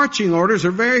our marching orders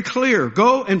are very clear.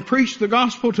 Go and preach the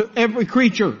gospel to every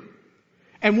creature.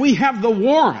 And we have the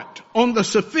warrant on the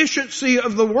sufficiency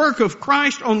of the work of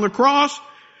Christ on the cross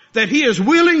that He is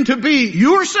willing to be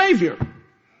your Savior.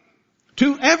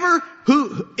 To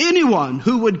anyone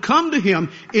who would come to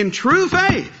Him in true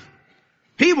faith,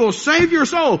 He will save your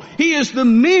soul. He is the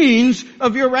means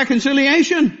of your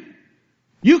reconciliation.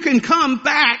 You can come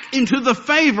back into the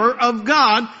favor of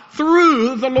God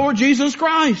through the Lord Jesus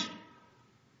Christ.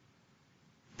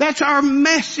 That's our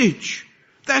message.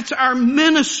 That's our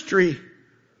ministry.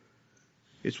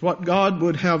 It's what God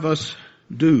would have us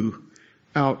do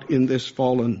out in this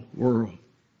fallen world.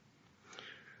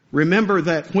 Remember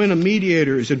that when a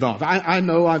mediator is involved, I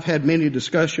know I've had many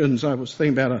discussions. I was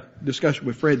thinking about a discussion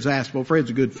with Fred Zaspel. Fred's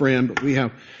a good friend, but we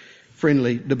have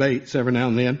friendly debates every now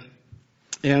and then.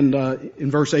 And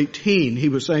in verse 18, he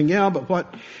was saying,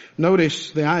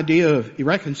 notice the idea of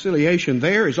reconciliation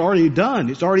there is already done.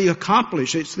 It's already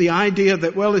accomplished. It's the idea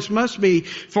that, this must be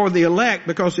for the elect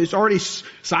because it's already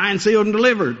signed, sealed, and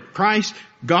delivered.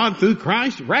 God through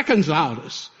Christ reconciled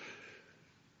us.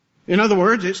 In other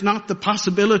words, it's not the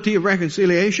possibility of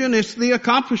reconciliation, it's the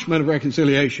accomplishment of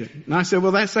reconciliation. And I said,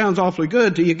 that sounds awfully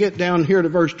good till you get down here to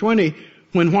verse 20,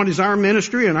 when what is our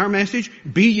ministry and our message?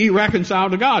 Be ye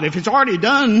reconciled to God. If it's already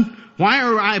done,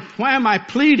 why am I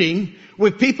pleading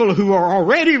with people who are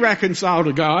already reconciled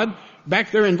to God,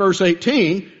 back there in verse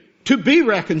 18, to be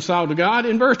reconciled to God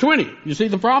in verse 20? You see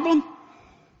the problem?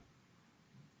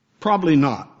 Probably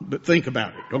not, but think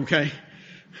about it, okay?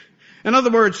 In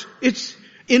other words,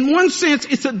 in one sense,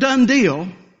 it's a done deal.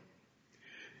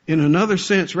 In another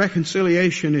sense,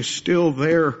 reconciliation is still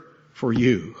there for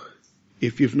you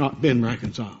if you've not been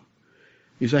reconciled.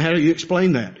 You say, how do you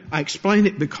explain that? I explain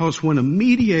it because when a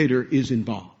mediator is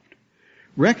involved,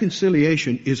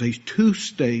 reconciliation is a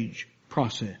 2-stage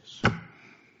process.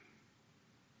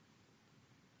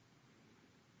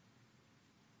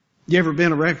 You ever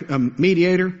been a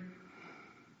mediator?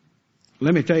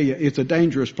 Let me tell you, it's a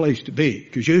dangerous place to be,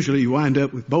 because usually you wind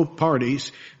up with both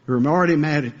parties who are already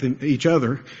mad at each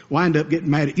other, wind up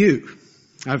getting mad at you.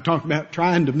 I've talked about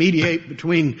trying to mediate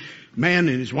between man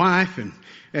and his wife, and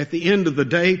at the end of the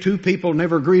day, two people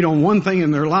never agreed on one thing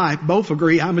in their life. Both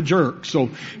agree I'm a jerk.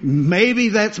 So maybe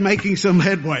that's making some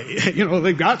headway.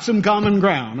 They've got some common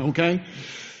ground, okay?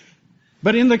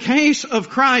 But in the case of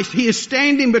Christ, He is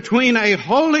standing between a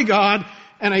holy God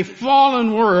and a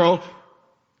fallen world,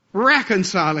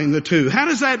 reconciling the two. How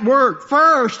does that work?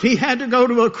 First, He had to go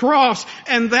to a cross,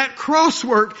 and that cross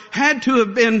work had to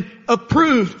have been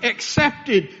approved,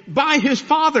 accepted by His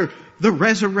Father. The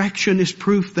resurrection is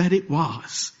proof that it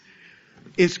was.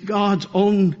 It's God's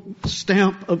own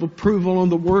stamp of approval on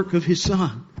the work of His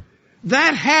Son.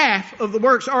 That half of the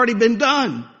work's already been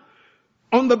done.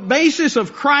 On the basis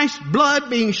of Christ's blood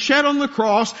being shed on the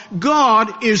cross,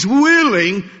 God is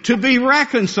willing to be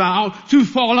reconciled to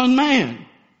fallen man.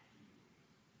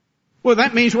 Well,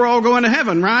 that means we're all going to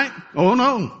heaven, right? Oh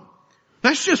no.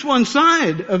 That's just one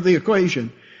side of the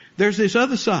equation. There's this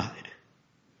other side.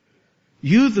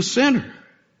 You, the sinner,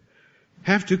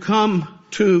 have to come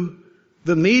to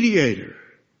the mediator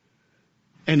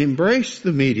and embrace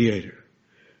the mediator.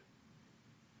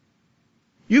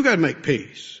 You got to make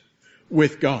peace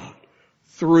with God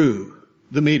through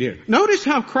the mediator. Notice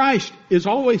how Christ is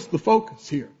always the focus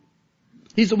here.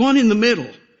 He's the one in the middle.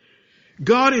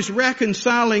 God is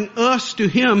reconciling us to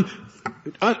Him,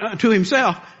 to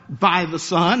Himself by the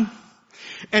Son.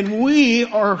 And we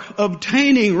are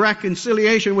obtaining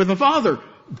reconciliation with the Father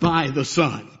by the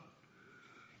Son.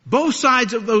 Both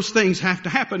sides of those things have to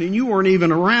happen, and you weren't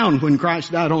even around when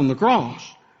Christ died on the cross.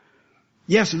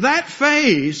 Yes, that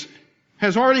phase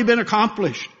has already been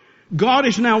accomplished. God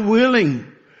is now willing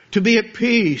to be at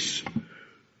peace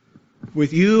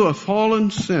with you, a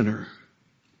fallen sinner.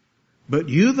 But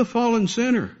you, the fallen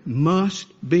sinner, must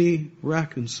be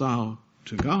reconciled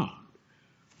to God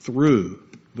through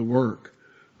the work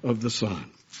of the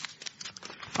Son.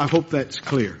 I hope that's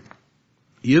clear.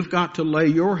 You've got to lay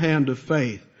your hand of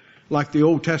faith like the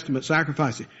Old Testament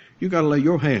sacrifices. You've got to lay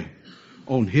your hand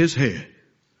on His head,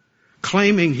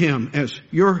 claiming Him as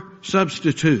your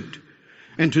substitute.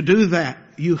 And to do that,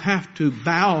 you have to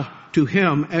bow to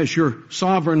Him as your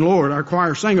sovereign Lord. Our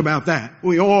choir sang about that.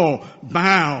 We all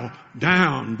bow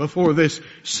down before this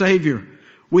Savior.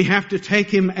 We have to take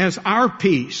Him as our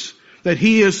peace, that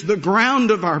He is the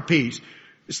ground of our peace.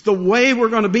 It's the way we're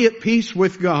going to be at peace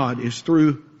with God is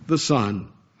through the Son.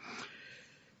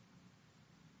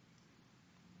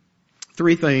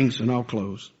 3 things, and I'll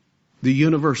close. The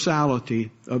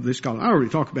universality of this call. I already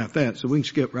talked about that, so we can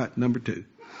skip right to number 2.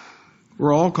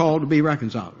 We're all called to be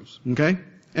reconcilers, okay?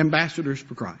 Ambassadors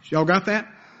for Christ. Y'all got that?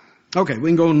 Okay, we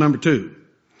can go to number 2.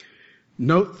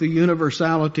 Note the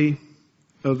universality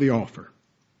of the offer.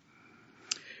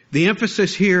 The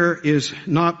emphasis here is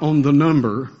not on the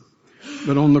number,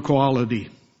 but on the quality.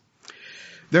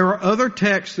 There are other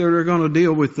texts that are going to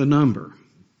deal with the number,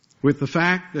 with the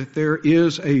fact that there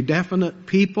is a definite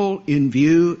people in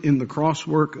view in the cross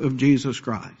work of Jesus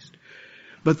Christ.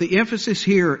 But the emphasis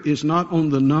here is not on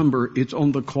the number, it's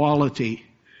on the quality.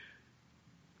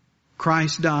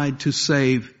 Christ died to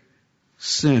save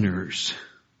sinners.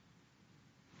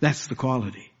 That's the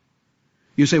quality.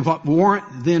 You say, what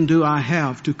warrant then do I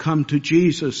have to come to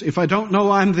Jesus if I don't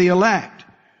know I'm the elect?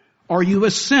 Are you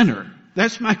a sinner?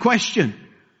 That's my question.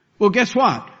 Well, guess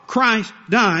what? Christ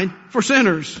died for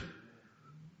sinners.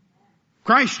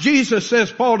 Christ Jesus,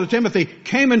 says Paul to Timothy,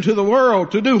 came into the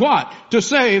world to do what? To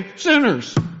save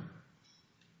sinners.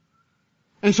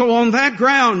 And so on that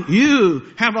ground,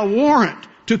 you have a warrant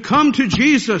to come to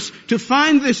Jesus to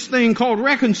find this thing called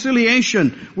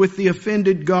reconciliation with the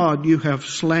offended God you have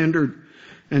slandered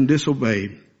and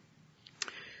disobeyed.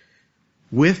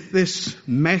 With this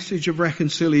message of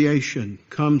reconciliation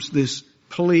comes this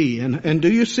plea. And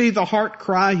do you see the heart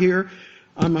cry here?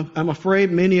 I'm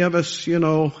afraid many of us,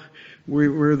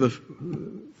 we're the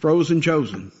frozen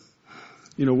chosen.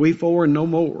 We 4 and no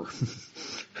more.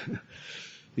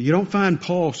 You don't find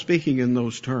Paul speaking in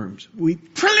those terms. We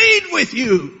plead with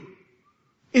you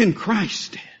in Christ's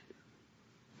stead.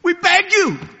 We beg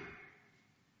you,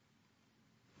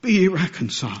 be ye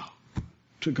reconciled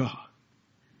to God.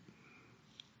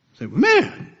 Say, well,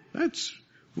 man,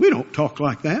 we don't talk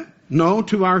like that. No,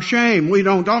 to our shame, we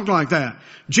don't talk like that.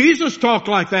 Jesus talked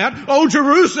like that. Oh,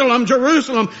 Jerusalem,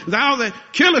 Jerusalem, thou that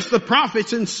killest the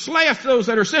prophets and slayest those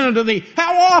that are sent unto thee.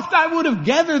 How oft I would have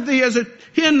gathered thee as a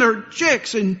hen her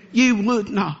chicks, and ye would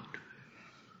not.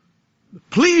 The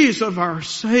pleas of our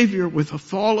Savior with a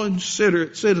fallen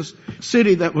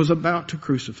city that was about to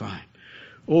crucify him.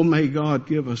 Oh, may God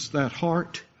give us that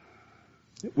heart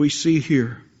that we see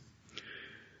here.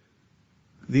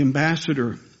 The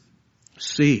ambassador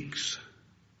seeks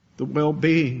the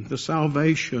well-being, the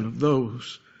salvation of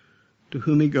those to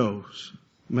whom he goes.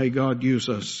 May God use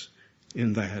us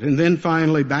in that. And then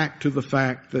finally back to the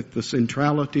fact that the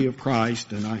centrality of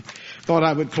Christ, and I thought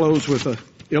I would close with an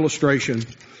illustration.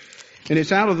 And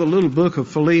it's out of the little book of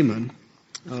Philemon.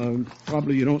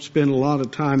 Probably you don't spend a lot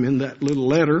of time in that little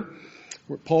letter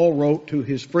where Paul wrote to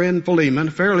his friend Philemon,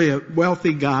 a fairly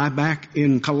wealthy guy back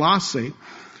in Colossae.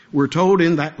 We're told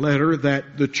in that letter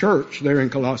that the church there in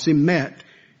Colossae met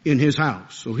in his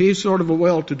house. So he's sort of a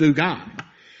well-to-do guy.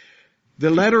 The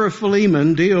letter of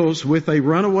Philemon deals with a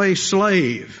runaway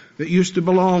slave that used to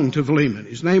belong to Philemon.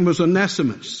 His name was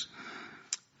Onesimus.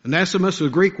 Onesimus is a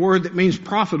Greek word that means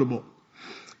profitable.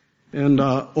 And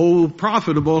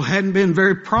profitable hadn't been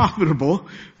very profitable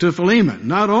to Philemon.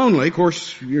 Not only, of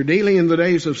course, you're dealing in the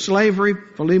days of slavery.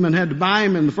 Philemon had to buy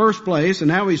him in the first place, and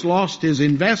now he's lost his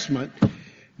investment.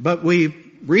 But we,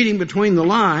 reading between the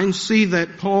lines, see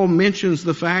that Paul mentions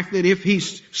the fact that if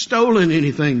he's stolen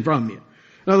anything from you.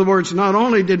 In other words, not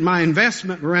only did my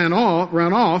investment run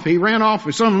off, he ran off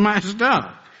with some of my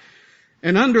stuff.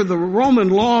 And under the Roman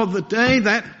law of the day,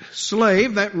 that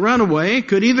slave, that runaway,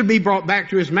 could either be brought back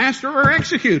to his master or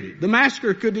executed. The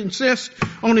master could insist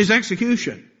on his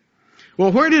execution.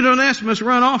 Well, where did Onesimus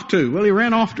run off to? Well, he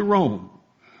ran off to Rome.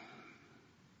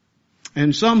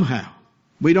 And somehow,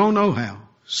 we don't know how,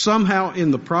 somehow in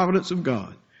the providence of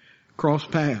God, crossed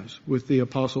paths with the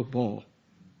Apostle Paul.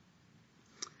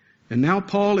 And now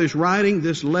Paul is writing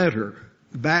this letter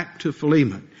back to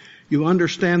Philemon. You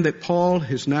understand that Paul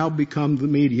has now become the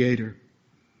mediator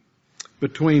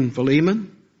between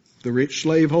Philemon, the rich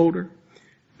slaveholder,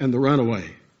 and the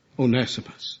runaway,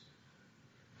 Onesimus.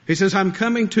 He says, I'm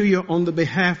coming to you on the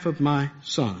behalf of my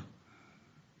son.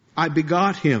 I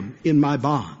begot him in my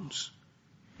bonds.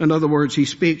 In other words, he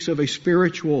speaks of a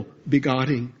spiritual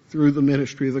begetting through the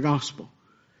ministry of the gospel.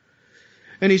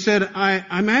 And he said,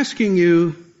 I'm asking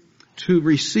you to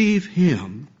receive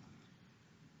him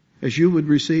as you would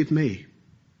receive me.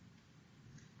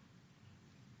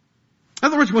 In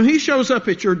other words, when he shows up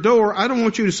at your door, I don't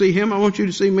want you to see him, I want you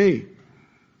to see me.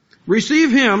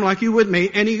 Receive him like you would me.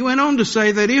 And he went on to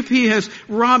say that if he has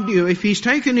robbed you, if he's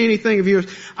taken anything of yours,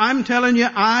 I'm telling you,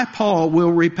 I, Paul,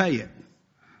 will repay it.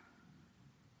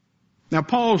 Now,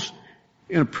 Paul's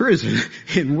in a prison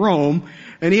in Rome,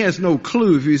 and he has no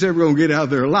clue if he's ever going to get out of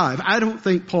there alive. I don't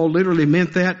think Paul literally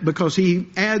meant that, because he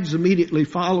adds immediately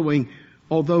following,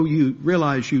 although you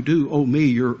realize you do owe me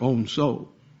your own soul.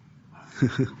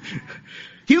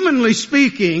 Humanly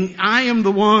speaking, I am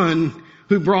the one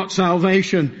who brought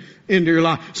salvation into your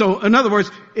life. So, in other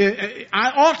words,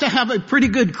 I ought to have a pretty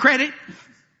good credit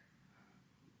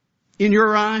in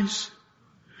your eyes.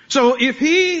 So if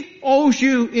he owes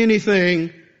you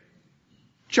anything,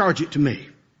 charge it to me.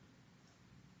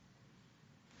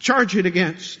 Charge it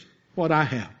against what I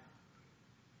have.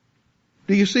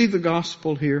 Do you see the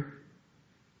gospel here?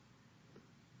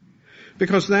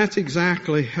 Because that's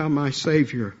exactly how my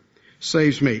Savior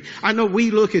saves me. I know we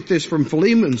look at this from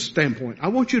Philemon's standpoint. I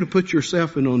want you to put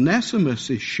yourself in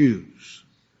Onesimus' shoes.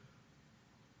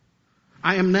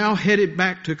 I am now headed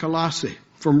back to Colossae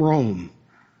from Rome.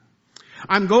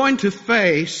 I'm going to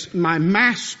face my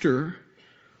master,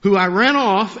 who I ran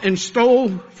off and stole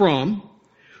from,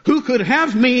 who could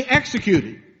have me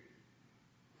executed.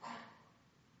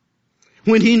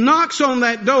 When he knocks on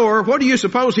that door, what do you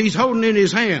suppose he's holding in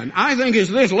his hand? I think it's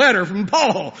this letter from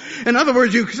Paul. In other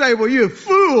words, you could say, well, you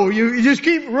fool, you just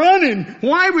keep running.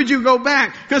 Why would you go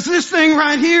back? Because this thing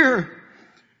right here,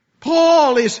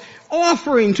 Paul is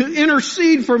offering to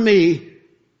intercede for me.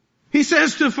 He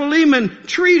says to Philemon,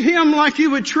 treat him like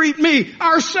you would treat me.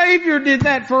 Our Savior did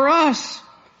that for us.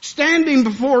 Standing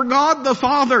before God the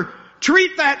Father,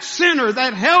 treat that sinner,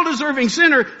 that hell-deserving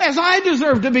sinner, as I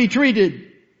deserve to be treated.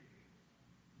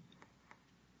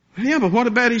 Yeah, but what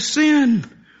about his sin?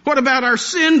 What about our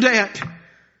sin debt?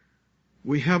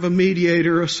 We have a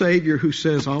mediator, a Savior, who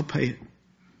says, I'll pay it.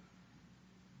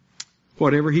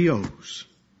 Whatever he owes,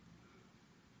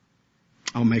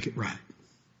 I'll make it right.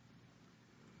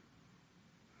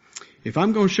 If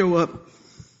I'm going to show up,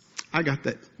 I got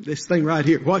this thing right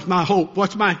here. What's my hope?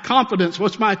 What's my confidence?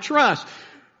 What's my trust?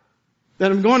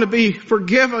 That I'm going to be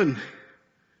forgiven.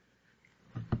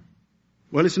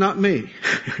 Well, it's not me.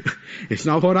 It's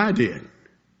not what I did.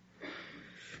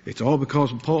 It's all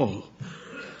because of Paul,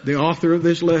 the author of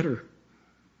this letter.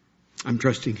 I'm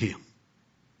trusting him.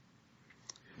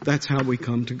 That's how we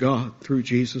come to God, through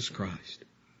Jesus Christ.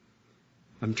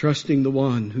 I'm trusting the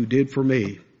one who did for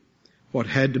me what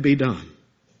had to be done.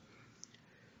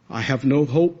 I have no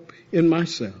hope in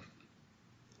myself.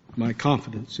 My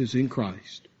confidence is in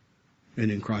Christ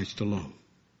and in Christ alone.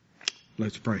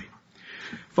 Let's pray.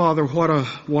 Father, what a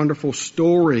wonderful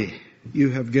story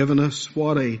you have given us.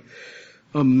 What a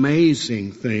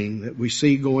amazing thing that we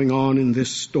see going on in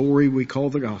this story we call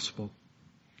the gospel,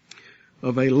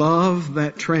 of a love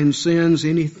that transcends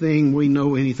anything we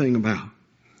know anything about.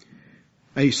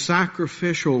 A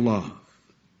sacrificial love.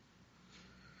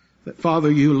 That,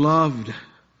 Father, you loved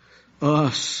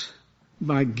us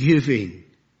by giving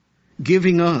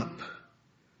up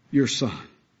your Son.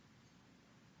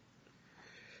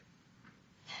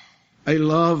 A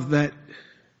love that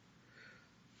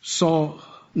saw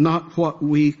not what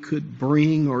we could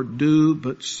bring or do,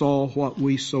 but saw what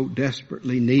we so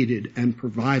desperately needed and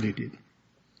provided it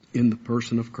in the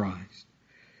person of Christ.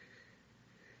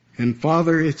 And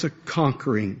Father, it's a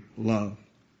conquering love.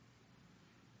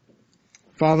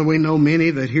 Father, we know many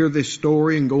that hear this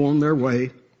story and go on their way,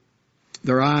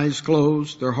 their eyes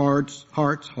closed, their hearts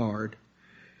hard.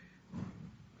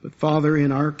 But Father,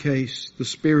 in our case, the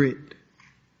Spirit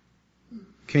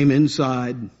came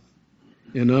inside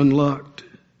and unlocked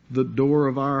the door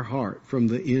of our heart from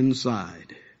the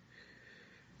inside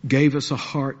gave us a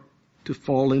heart to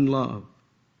fall in love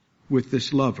with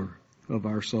this lover of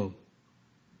our soul.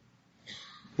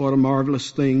 What a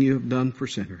marvelous thing you have done for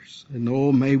sinners. And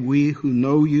oh, may we who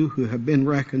know you, who have been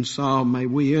reconciled, may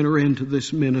we enter into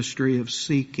this ministry of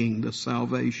seeking the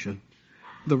salvation,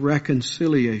 the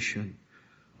reconciliation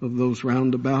of those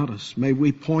round about us. May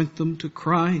we point them to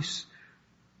Christ,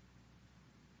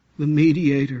 the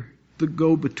mediator, the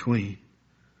go-between,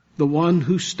 the one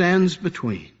who stands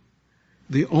between,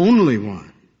 the only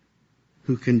one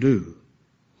who can do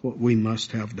what we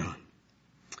must have done.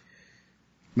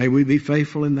 May we be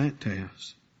faithful in that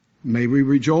task. May we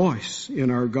rejoice in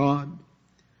our God,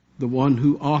 the one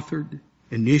who authored,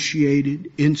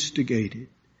 initiated, instigated,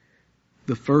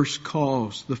 the first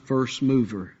cause, the first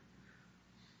mover,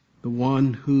 the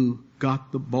one who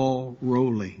got the ball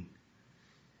rolling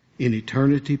in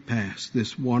eternity past,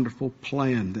 this wonderful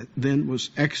plan that then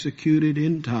was executed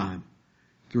in time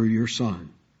through your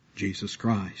Son, Jesus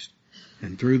Christ,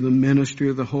 and through the ministry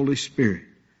of the Holy Spirit,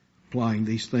 applying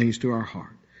these things to our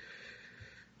heart.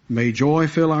 May joy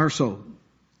fill our soul.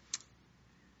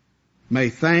 May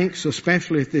thanks,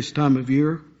 especially at this time of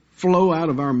year, flow out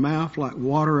of our mouth like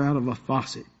water out of a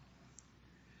faucet.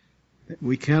 That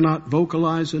we cannot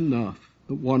vocalize enough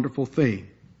the wonderful thing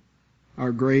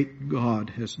our great God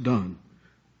has done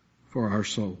for our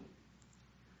soul.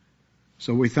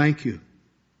 So we thank you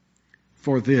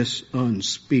for this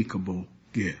unspeakable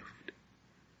gift.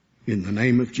 In the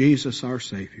name of Jesus, our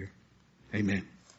Savior. Amen.